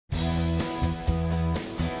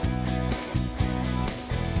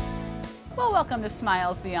Welcome to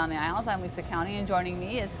Smiles Beyond the Aisles. I'm Lisa County, and joining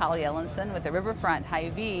me is Holly Ellenson with the Riverfront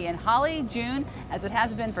Hy-Vee. And Holly, June, as it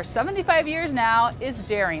has been for 75 years now, is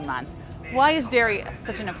Dairy Month. Why is dairy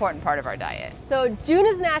such an important part of our diet? So June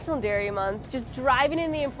is National Dairy Month, just driving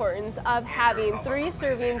in the importance of having 3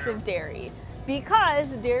 servings of dairy, because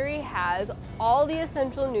dairy has all the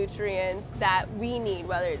essential nutrients that we need,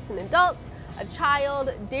 whether it's an adult, a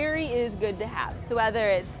child. Dairy is good to have. So whether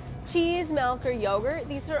it's cheese, milk, or yogurt,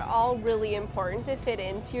 these are all really important to fit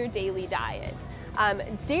into your daily diet.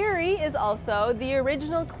 Dairy is also the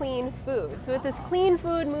original clean food. So with this clean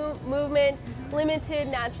food movement, limited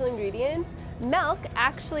natural ingredients, milk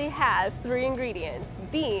actually has 3 ingredients,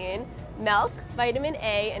 being milk, vitamin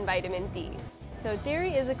A, and vitamin D. So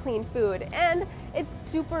dairy is a clean food, and it's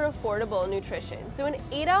super affordable nutrition. So an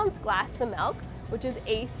 8-ounce glass of milk, which is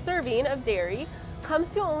a serving of dairy,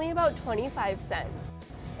 comes to only about 25 cents.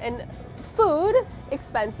 And food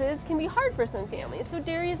expenses can be hard for some families, so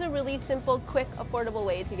dairy is a really simple, quick, affordable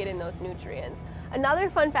way to get in those nutrients. Another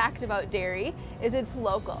fun fact about dairy is it's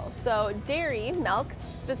local. So dairy milk,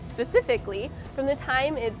 specifically, from the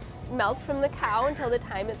time it's milked from the cow until the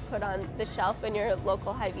time it's put on the shelf in your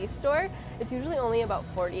local Hy-Vee store, it's usually only about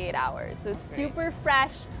 48 hours. So it's super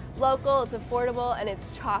fresh, local, it's affordable, and it's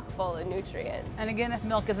chock full of nutrients. And again, if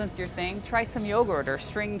milk isn't your thing, try some yogurt or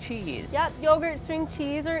string cheese. Yep, yogurt, string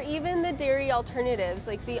cheese, or even the dairy alternatives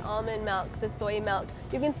like the almond milk, the soy milk.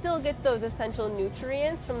 You can still get those essential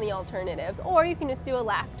nutrients from the alternatives, or you can just do a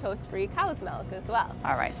lactose-free cow's milk as well.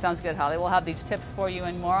 All right, sounds good, Holly. We'll have these tips for you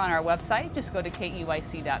and more on our website. Just go to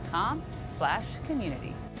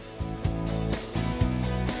keyc.com/community.